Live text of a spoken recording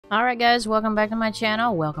Alright guys, welcome back to my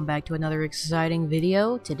channel. Welcome back to another exciting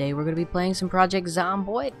video. Today we're going to be playing some Project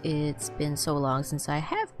Zomboid. It's been so long since I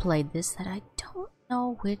have played this that I don't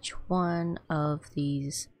know which one of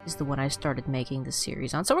these is the one I started making the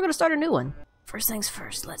series on. So we're going to start a new one. First things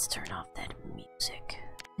first, let's turn off that music.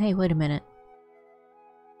 Hey, wait a minute.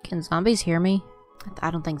 Can zombies hear me?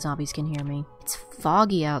 I don't think zombies can hear me. It's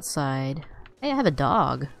foggy outside. Hey, I have a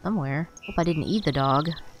dog somewhere. Hope I didn't eat the dog.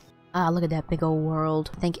 Ah, look at that big old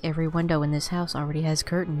world. I think every window in this house already has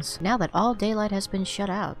curtains. Now that all daylight has been shut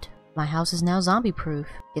out, my house is now zombie-proof.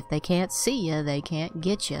 If they can't see ya, they can't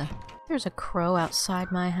get ya. There's a crow outside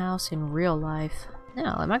my house in real life.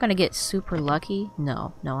 Now, am I gonna get super lucky?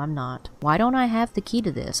 No, I'm not. Why don't I have the key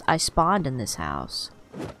to this? I spawned in this house.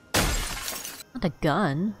 Not a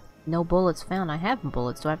gun. No bullets found. I have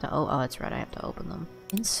bullets. Do I have to... Oh, that's right. I have to open them.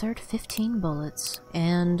 Insert 15 bullets.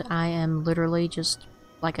 And I am literally just...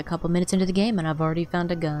 like a couple minutes into the game and I've already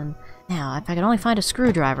found a gun. Now, if I could only find a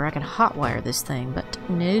screwdriver, I could hotwire this thing, but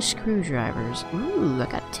no screwdrivers. Ooh, I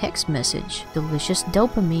got a text message. Delicious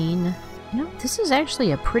dopamine. You know, this is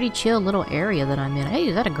actually a pretty chill little area that I'm in. Hey,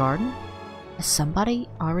 is that a garden? Has somebody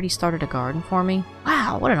already started a garden for me?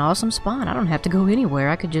 Wow, what an awesome spawn. I don't have to go anywhere.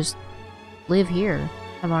 I could just live here.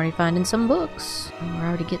 I'm already finding some books. We're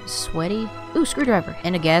already getting sweaty. Ooh, screwdriver.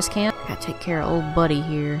 And a gas can. I gotta take care of old buddy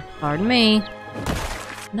here. Pardon me.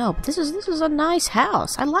 No, but this is a nice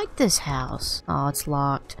house. I like this house. Oh, it's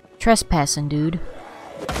locked. Trespassing, dude.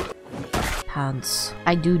 Pants.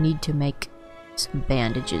 I do need to make some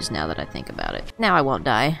bandages now that I think about it. Now I won't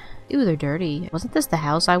die. Ooh, they're dirty. Wasn't this the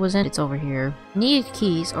house I was in? It's over here. Needed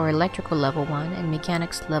keys or electrical level 1 and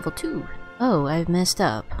mechanics level 2. Oh, I've messed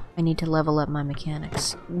up. I need to level up my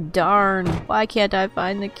mechanics. Darn, why can't I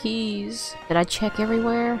find the keys? Did I check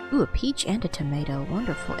everywhere? Ooh, a peach and a tomato.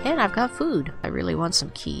 Wonderful. And I've got food. I really want some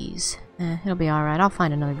keys. It'll be alright. I'll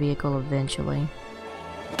find another vehicle eventually.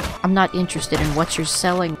 I'm not interested in what you're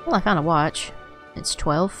selling. Well, I found a watch. It's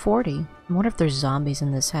 12:40. I wonder if there's zombies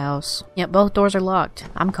in this house. Yep, both doors are locked.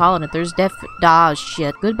 I'm calling it. There's ah,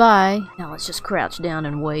 shit. Goodbye. Now let's just crouch down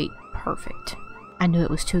and wait. Perfect. I knew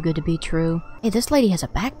it was too good to be true. Hey, this lady has a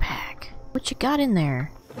backpack. What you got in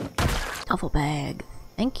there? Duffel bag.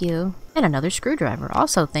 Thank you. And another screwdriver.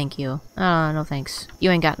 Also, thank you. No thanks.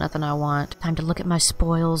 You ain't got nothing I want. Time to look at my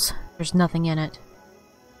spoils. There's nothing in it.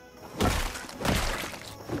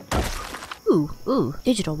 Ooh,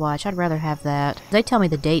 digital watch. I'd rather have that. They tell me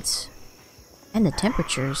the dates and the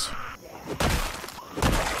temperatures.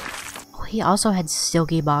 Oh, he also had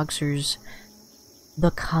silky boxers.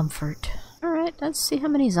 The comfort. Alright, let's see how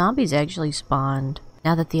many zombies actually spawned.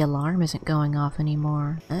 Now that the alarm isn't going off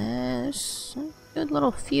anymore. There's a good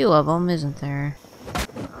little few of them, isn't there?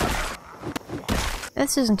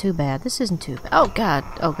 This isn't too bad. This isn't too bad. Oh god,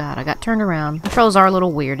 I got turned around. Controls are a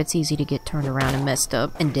little weird. It's easy to get turned around and messed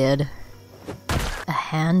up. And dead. A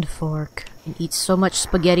hand fork. And eat so much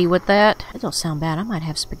spaghetti with that. That don't sound bad. I might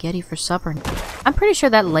have spaghetti for supper. I'm pretty sure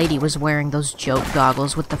that lady was wearing those joke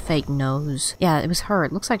goggles with the fake nose. Yeah, it was her.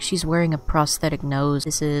 It looks like she's wearing a prosthetic nose.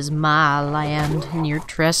 This is my land and you're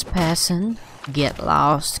trespassing. Get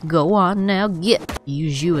lost. Go on now, get.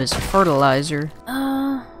 Use you as fertilizer.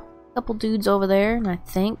 Couple dudes over there, and I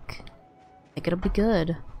think it'll be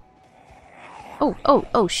good.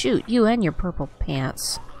 Oh, shoot. You and your purple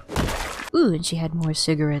pants. Ooh, and she had more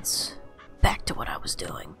cigarettes. Back to what I was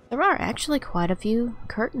doing. There are actually quite a few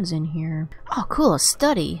curtains in here. Oh, cool, a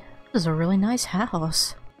study. This is a really nice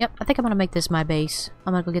house. Yep, I think I'm gonna make this my base.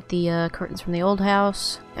 I'm gonna go get the curtains from the old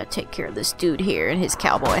house. Gotta take care of this dude here and his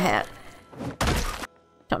cowboy hat.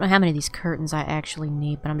 Don't know how many of these curtains I actually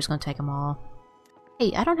need, but I'm just gonna take them all.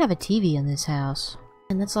 Hey, I don't have a TV in this house.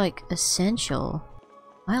 And that's like essential.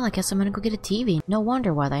 Well, I guess I'm gonna go get a TV. No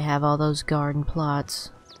wonder why they have all those garden plots.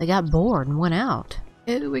 They got bored and went out.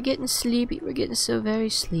 Oh, we're getting sleepy. We're getting so very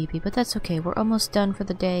sleepy, but that's okay. We're almost done for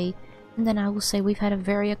the day. And then I will say we've had a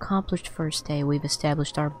very accomplished first day. We've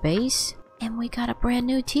established our base, and we got a brand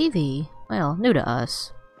new TV. Well, new to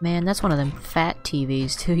us. Man, that's one of them fat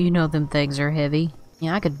TVs, too. You know them things are heavy.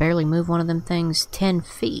 Yeah, I could barely move one of them things 10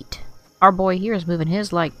 feet. Our boy here is moving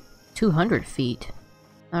his like 200 feet.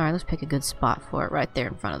 Alright, let's pick a good spot for it right there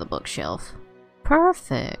in front of the bookshelf.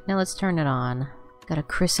 Perfect. Now let's turn it on. Gotta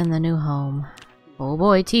christen the new home. Oh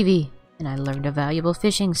boy, TV. And I learned a valuable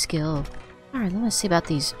fishing skill. Alright, let me see about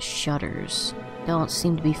these shutters. Don't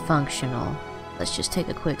seem to be functional. Let's just take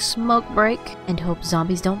a quick smoke break and hope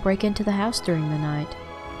zombies don't break into the house during the night.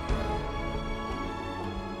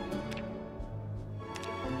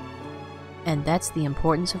 And that's the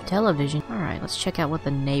importance of television. Alright, let's check out what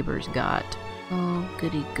the neighbors got. Oh,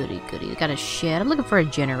 goody, goody, goody. They got a shed. I'm looking for a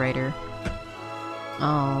generator.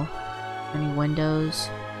 Oh. Any windows?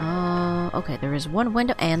 Okay, there is one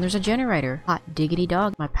window and there's a generator. Hot diggity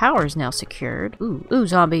dog. My power is now secured. Ooh,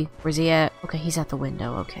 zombie. Where's he at? Okay, he's at the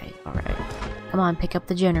window. Okay, alright. Come on, pick up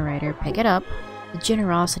the generator. Pick it up. The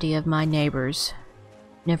generosity of my neighbors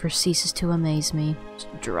never ceases to amaze me. Just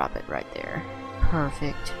drop it right there.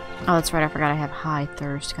 Perfect. Oh, that's right, I forgot I have high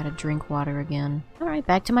thirst. Gotta drink water again. Alright,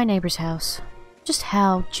 back to my neighbor's house. Just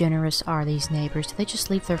how generous are these neighbors? Do they just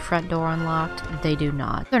leave their front door unlocked? They do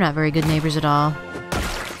not. They're not very good neighbors at all.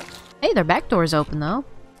 Hey, their back door's open though.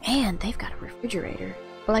 And they've got a refrigerator.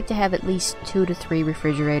 I like to have at least 2 to 3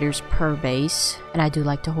 refrigerators per base. And I do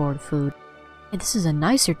like to hoard food. Hey, this is a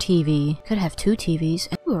nicer TV. Could have 2 TVs.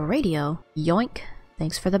 And ooh, a radio. Yoink.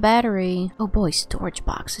 Thanks for the battery. Oh boy, storage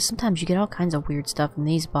boxes. Sometimes you get all kinds of weird stuff in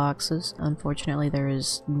these boxes. Unfortunately, there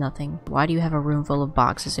is nothing. Why do you have a room full of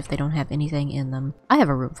boxes if they don't have anything in them? I have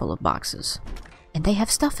a room full of boxes. And they have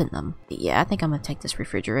stuff in them. Yeah, I think I'm gonna take this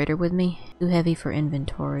refrigerator with me. Too heavy for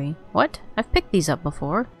inventory. What? I've picked these up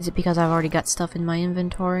before. Is it because I've already got stuff in my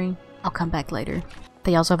inventory? I'll come back later.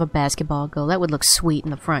 They also have a basketball goal. That would look sweet in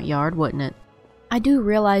the front yard, wouldn't it? I do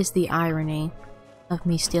realize the irony of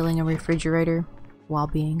me stealing a refrigerator while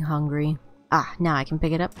being hungry. Ah, now I can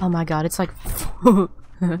pick it up. Oh my god, it's like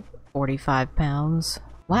 45 pounds.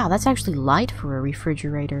 Wow, that's actually light for a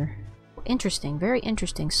refrigerator. Interesting, very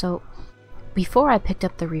interesting. So, before I picked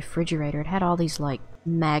up the refrigerator, it had all these, like,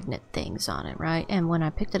 magnet things on it, right? And when I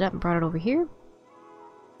picked it up and brought it over here,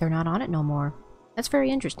 they're not on it no more. That's very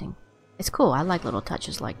interesting. It's cool, I like little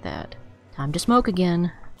touches like that. Time to smoke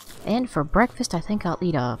again. And for breakfast, I think I'll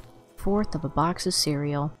eat a 1/4 of a box of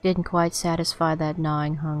cereal. Didn't quite satisfy that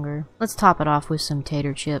gnawing hunger. Let's top it off with some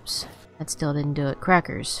tater chips. That still didn't do it.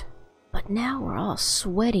 Crackers. But now we're all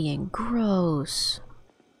sweaty and gross.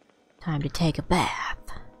 Time to take a bath.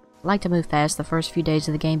 I like to move fast the first few days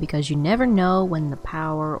of the game because you never know when the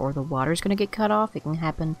power or the water is going to get cut off. It can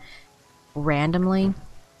happen randomly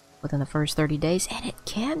within the first 30 days, and it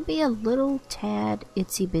can be a little tad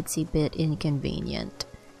itsy bitsy bit inconvenient.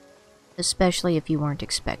 Especially if you weren't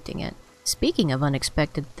expecting it. Speaking of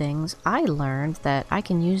unexpected things, I learned that I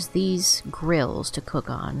can use these grills to cook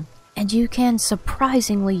on. And you can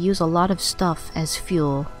surprisingly use a lot of stuff as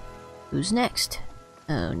fuel. Who's next?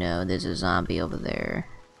 Oh no, there's a zombie over there.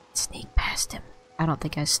 Sneak past him. I don't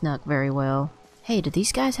think I snuck very well. Hey, do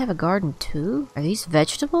these guys have a garden too? Are these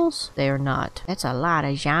vegetables? They are not. That's a lot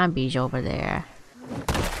of zombies over there.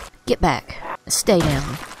 Get back. Stay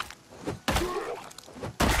down.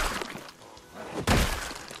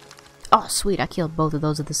 Oh, sweet, I killed both of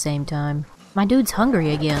those at the same time. My dude's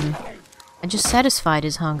hungry again. I just satisfied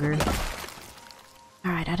his hunger.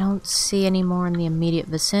 Alright, I don't see any more in the immediate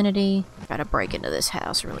vicinity. Try to break into this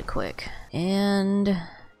house really quick. And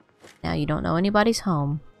now you don't know anybody's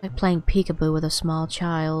home. Like playing peekaboo with a small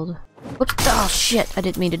child. Whoops! Oh shit! I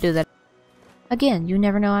didn't mean to do that. Again, you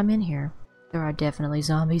never know I'm in here. There are definitely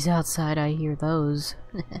zombies outside, I hear those.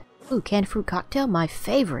 Ooh, canned fruit cocktail, my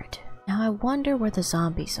favorite. Now I wonder where the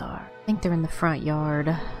zombies are. I think they're in the front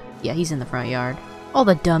yard. Yeah, he's in the front yard. Oh,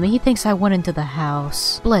 the dummy, he thinks I went into the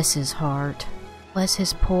house. Bless his heart. Bless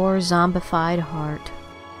his poor zombified heart.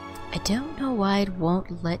 I don't know why it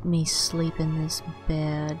won't let me sleep in this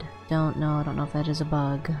bed. I don't know if that is a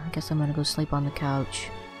bug. I guess I'm gonna go sleep on the couch.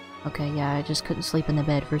 Okay, yeah, I just couldn't sleep in the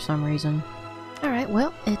bed for some reason. Alright,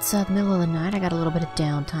 well, it's the middle of the night. I got a little bit of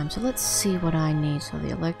downtime, so let's see what I need. So the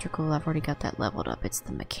electrical, I've already got that leveled up. It's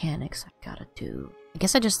the mechanics I gotta do. I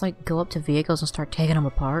guess I just, like, go up to vehicles and start taking them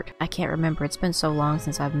apart. I can't remember. It's been so long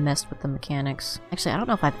since I've messed with the mechanics. Actually, I don't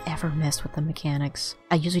know if I've ever messed with the mechanics.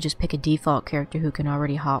 I usually just pick a default character who can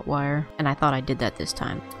already hotwire, and I thought I did that this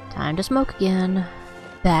time. Time to smoke again.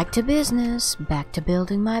 Back to business. Back to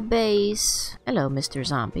building my base. Hello, Mr.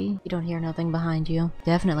 Zombie. You don't hear nothing behind you.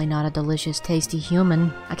 Definitely not a delicious, tasty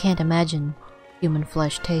human. I can't imagine human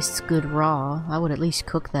flesh tastes good raw. I would at least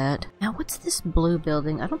cook that. Now, what's this blue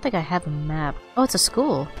building? I don't think I have a map. Oh, it's a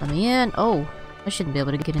school. Let me in. Oh, I shouldn't be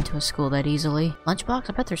able to get into a school that easily. Lunchbox?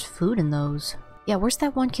 I bet there's food in those. Yeah, where's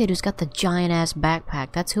that one kid who's got the giant-ass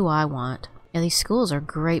backpack? That's who I want. Yeah, these schools are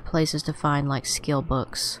great places to find, like, skill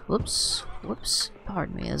books. Whoops. Whoops.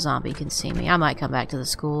 Pardon me, a zombie can see me. I might come back to the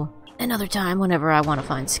school another time whenever I want to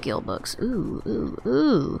find skill books. Ooh, ooh,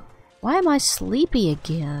 ooh. Why am I sleepy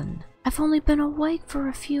again? I've only been awake for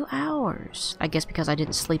a few hours. I guess because I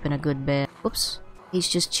didn't sleep in a good bed. Whoops. He's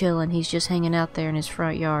just chilling. He's just hanging out there in his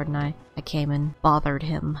front yard, and I came and bothered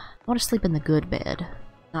him. I want to sleep in the good bed.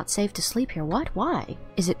 Not safe to sleep here. What? Why?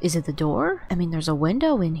 Is it the door? I mean, there's a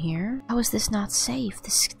window in here. How is this not safe?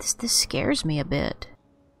 This scares me a bit.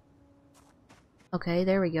 Okay,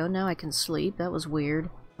 there we go. Now I can sleep. That was weird.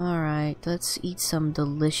 Alright, let's eat some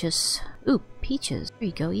delicious... Ooh, peaches. There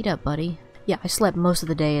you go, eat up, buddy. Yeah, I slept most of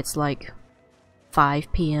the day. It's like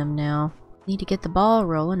 5 p.m. now. Need to get the ball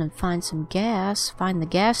rolling and find some gas. Find the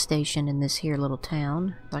gas station in this here little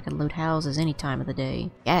town. I can loot houses any time of the day.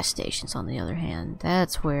 Gas stations, on the other hand,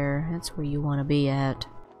 that's where you want to be at.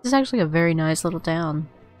 This is actually a very nice little town.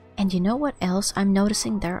 And you know what else I'm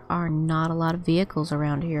noticing? There are not a lot of vehicles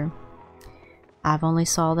around here. I've only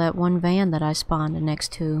saw that one van that I spawned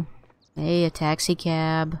next to. Hey, a taxi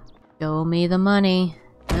cab. Show me the money.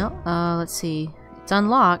 Well, let's see. It's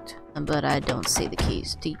unlocked, but I don't see the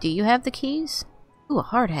keys. Do you have the keys? Ooh, a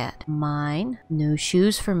hard hat. Mine. New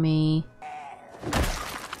shoes for me.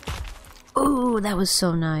 Ooh, that was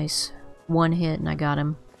so nice. One hit and I got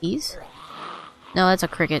him. Keys? No, that's a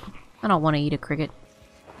cricket. I don't want to eat a cricket.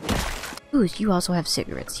 Ooh, you also have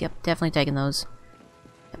cigarettes. Yep, definitely taking those.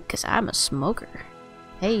 Because I'm a smoker.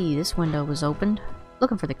 Hey, this window was opened.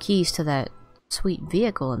 Looking for the keys to that sweet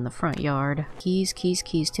vehicle in the front yard. Keys, keys,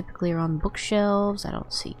 keys typically are on bookshelves. I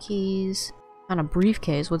don't see keys. On a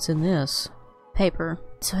briefcase, what's in this? Paper.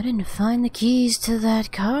 So I didn't find the keys to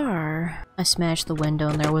that car. I smashed the window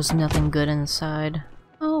and there was nothing good inside.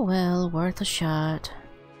 Oh well, worth a shot.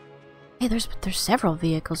 Hey, there's several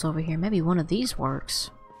vehicles over here. Maybe one of these works.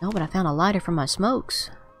 No, but I found a lighter for my smokes.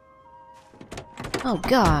 Oh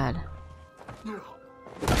god.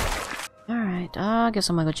 Alright, I guess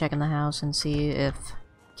I'm gonna go check in the house and see if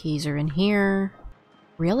keys are in here.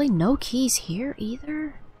 Really? No keys here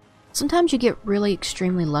either? Sometimes you get really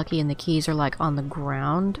extremely lucky and the keys are like on the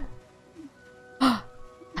ground. I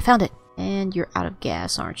found it! And you're out of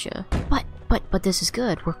gas, aren't you? But this is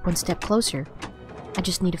good. We're one step closer. I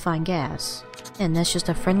just need to find gas. And that's just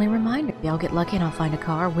a friendly reminder. Maybe I'll get lucky and I'll find a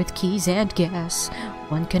car with keys and gas.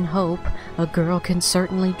 One can hope. A girl can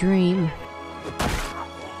certainly dream.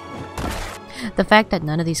 The fact that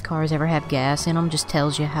none of these cars ever have gas in them just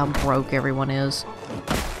tells you how broke everyone is.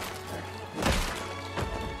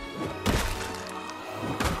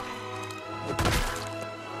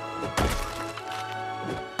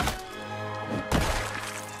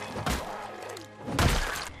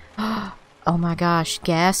 Oh my gosh,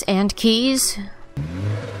 gas and keys?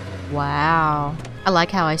 Wow. I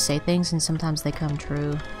like how I say things and sometimes they come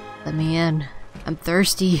true. Let me in. I'm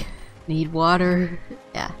thirsty. Need water.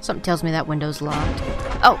 Yeah, something tells me that window's locked.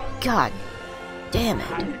 Oh, god. Damn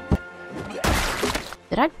it.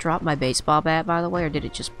 Did I drop my baseball bat, by the way, or did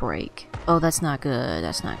it just break? Oh, that's not good.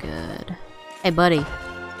 That's not good. Hey, buddy.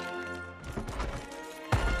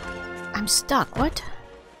 I'm stuck. What?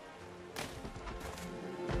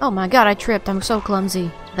 Oh my god, I tripped. I'm so clumsy.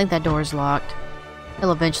 I think that door is locked.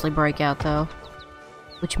 It'll eventually break out, though.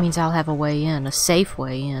 Which means I'll have a way in. A safe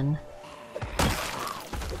way in.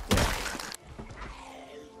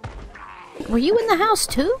 Were you in the house,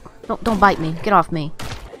 too? Don't bite me. Get off me.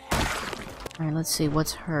 Alright, let's see.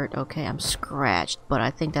 What's hurt? Okay, I'm scratched, but I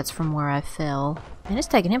think that's from where I fell. And it's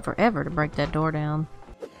taking him forever to break that door down.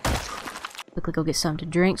 Quickly go get something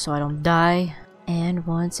to drink so I don't die. And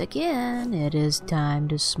once again, it is time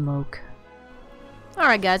to smoke.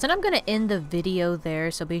 Alright guys, and I'm going to end the video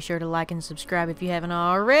there, so be sure to like and subscribe if you haven't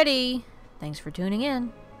already. Thanks for tuning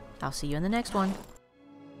in. I'll see you in the next one.